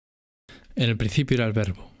En el principio era el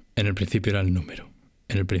verbo, en el principio era el número,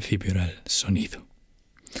 en el principio era el sonido.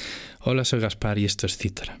 Hola, soy Gaspar y esto es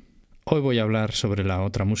Cítara. Hoy voy a hablar sobre la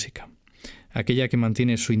otra música, aquella que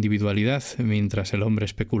mantiene su individualidad mientras el hombre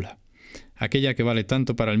especula, aquella que vale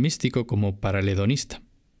tanto para el místico como para el hedonista,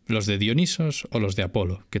 los de Dionisos o los de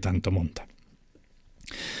Apolo, que tanto monta.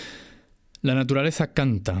 La naturaleza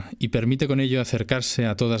canta y permite con ello acercarse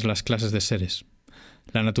a todas las clases de seres.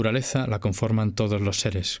 La naturaleza la conforman todos los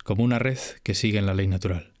seres, como una red que sigue la ley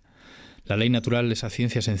natural. La ley natural es la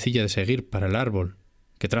ciencia sencilla de seguir para el árbol,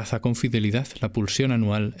 que traza con fidelidad la pulsión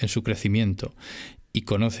anual en su crecimiento y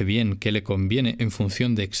conoce bien qué le conviene en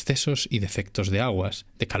función de excesos y defectos de aguas,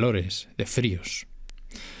 de calores, de fríos.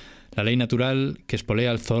 La ley natural que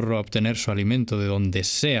espolea al zorro a obtener su alimento de donde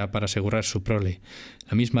sea para asegurar su prole.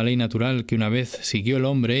 La misma ley natural que una vez siguió el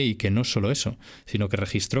hombre y que no solo eso, sino que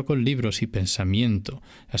registró con libros y pensamiento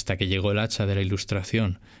hasta que llegó el hacha de la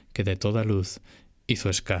ilustración que de toda luz hizo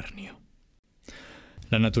escarnio.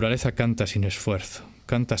 La naturaleza canta sin esfuerzo,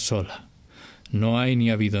 canta sola. No hay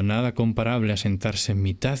ni ha habido nada comparable a sentarse en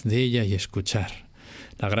mitad de ella y escuchar.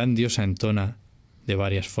 La gran diosa entona de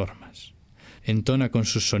varias formas. Entona con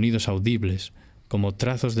sus sonidos audibles, como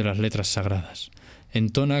trazos de las letras sagradas.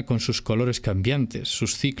 Entona con sus colores cambiantes,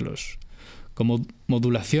 sus ciclos, como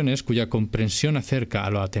modulaciones cuya comprensión acerca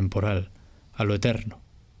a lo atemporal, a lo eterno,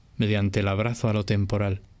 mediante el abrazo a lo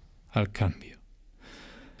temporal, al cambio.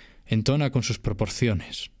 Entona con sus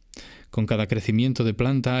proporciones. Con cada crecimiento de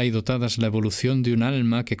planta hay dotadas la evolución de un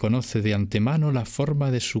alma que conoce de antemano la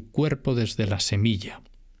forma de su cuerpo desde la semilla.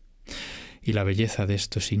 Y la belleza de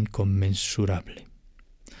esto es inconmensurable.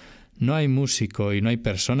 No hay músico y no hay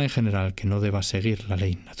persona en general que no deba seguir la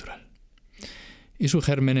ley natural. Y su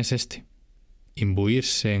germen es este: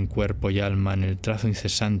 imbuirse en cuerpo y alma en el trazo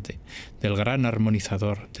incesante del gran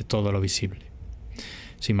armonizador de todo lo visible.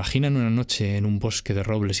 Se imaginan una noche en un bosque de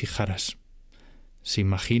robles y jaras. Se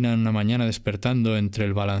imaginan una mañana despertando entre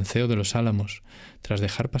el balanceo de los álamos tras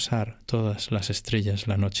dejar pasar todas las estrellas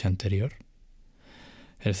la noche anterior.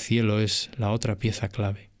 El cielo es la otra pieza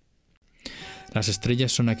clave. Las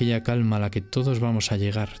estrellas son aquella calma a la que todos vamos a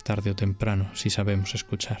llegar tarde o temprano si sabemos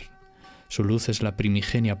escuchar. Su luz es la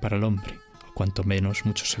primigenia para el hombre, o cuanto menos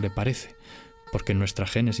mucho se le parece, porque en nuestra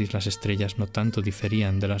génesis las estrellas no tanto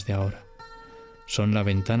diferían de las de ahora. Son la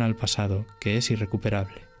ventana al pasado, que es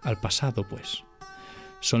irrecuperable, al pasado pues.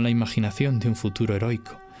 Son la imaginación de un futuro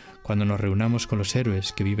heroico, cuando nos reunamos con los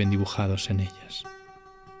héroes que viven dibujados en ellas.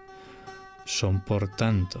 Son, por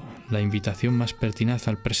tanto, la invitación más pertinaz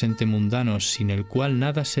al presente mundano, sin el cual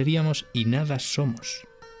nada seríamos y nada somos.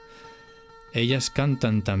 Ellas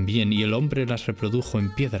cantan también, y el hombre las reprodujo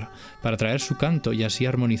en piedra, para traer su canto y así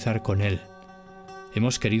armonizar con él.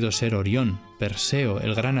 Hemos querido ser Orión, Perseo,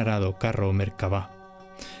 el gran arado, Carro o Merkabá.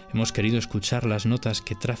 Hemos querido escuchar las notas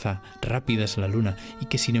que traza rápidas la luna y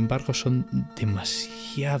que sin embargo son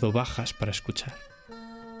demasiado bajas para escuchar.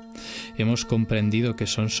 Hemos comprendido que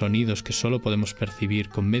son sonidos que solo podemos percibir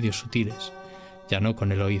con medios sutiles, ya no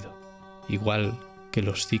con el oído, igual que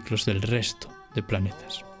los ciclos del resto de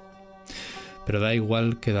planetas. Pero da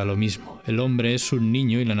igual que da lo mismo. El hombre es un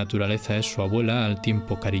niño y la naturaleza es su abuela, al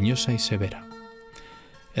tiempo cariñosa y severa.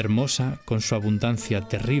 Hermosa con su abundancia,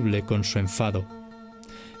 terrible con su enfado.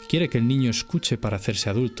 Quiere que el niño escuche para hacerse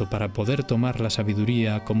adulto, para poder tomar la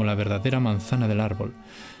sabiduría como la verdadera manzana del árbol,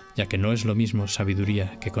 ya que no es lo mismo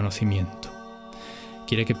sabiduría que conocimiento.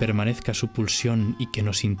 Quiere que permanezca su pulsión y que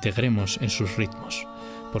nos integremos en sus ritmos,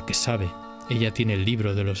 porque sabe, ella tiene el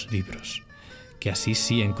libro de los libros, que así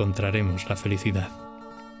sí encontraremos la felicidad.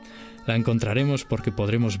 La encontraremos porque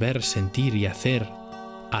podremos ver, sentir y hacer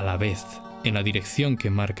a la vez, en la dirección que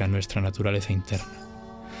marca nuestra naturaleza interna.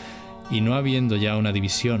 Y no habiendo ya una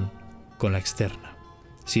división con la externa,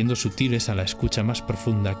 siendo sutiles a la escucha más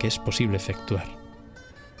profunda que es posible efectuar.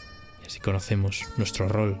 Y así conocemos nuestro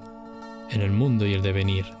rol en el mundo y el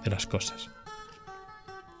devenir de las cosas.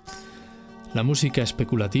 La música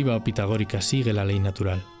especulativa o pitagórica sigue la ley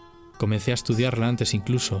natural. Comencé a estudiarla antes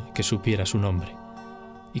incluso que supiera su nombre.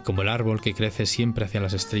 Y como el árbol que crece siempre hacia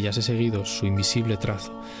las estrellas, he seguido su invisible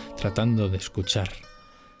trazo, tratando de escuchar.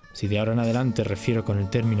 Si de ahora en adelante refiero con el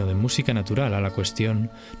término de música natural a la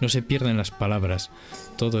cuestión, no se pierden las palabras.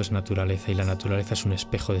 Todo es naturaleza y la naturaleza es un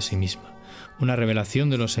espejo de sí misma, una revelación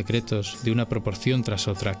de los secretos de una proporción tras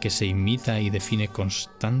otra que se imita y define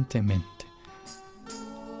constantemente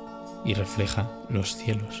y refleja los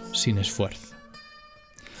cielos sin esfuerzo.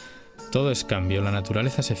 Todo es cambio, la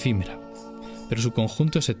naturaleza es efímera, pero su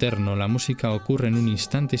conjunto es eterno. La música ocurre en un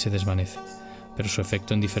instante y se desvanece, pero su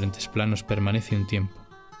efecto en diferentes planos permanece un tiempo.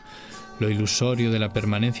 Lo ilusorio de la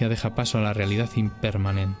permanencia deja paso a la realidad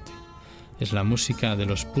impermanente. Es la música de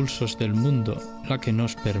los pulsos del mundo la que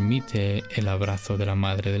nos permite el abrazo de la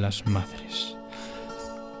Madre de las Madres.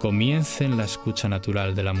 Comiencen la escucha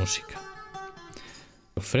natural de la música.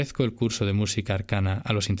 Ofrezco el curso de música arcana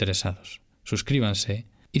a los interesados. Suscríbanse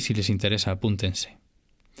y si les interesa apúntense.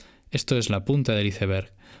 Esto es la punta del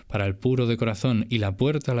iceberg para el puro de corazón y la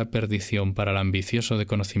puerta a la perdición para el ambicioso de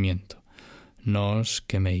conocimiento. No os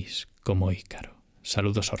queméis como Ícaro.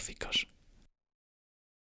 Saludos órficos.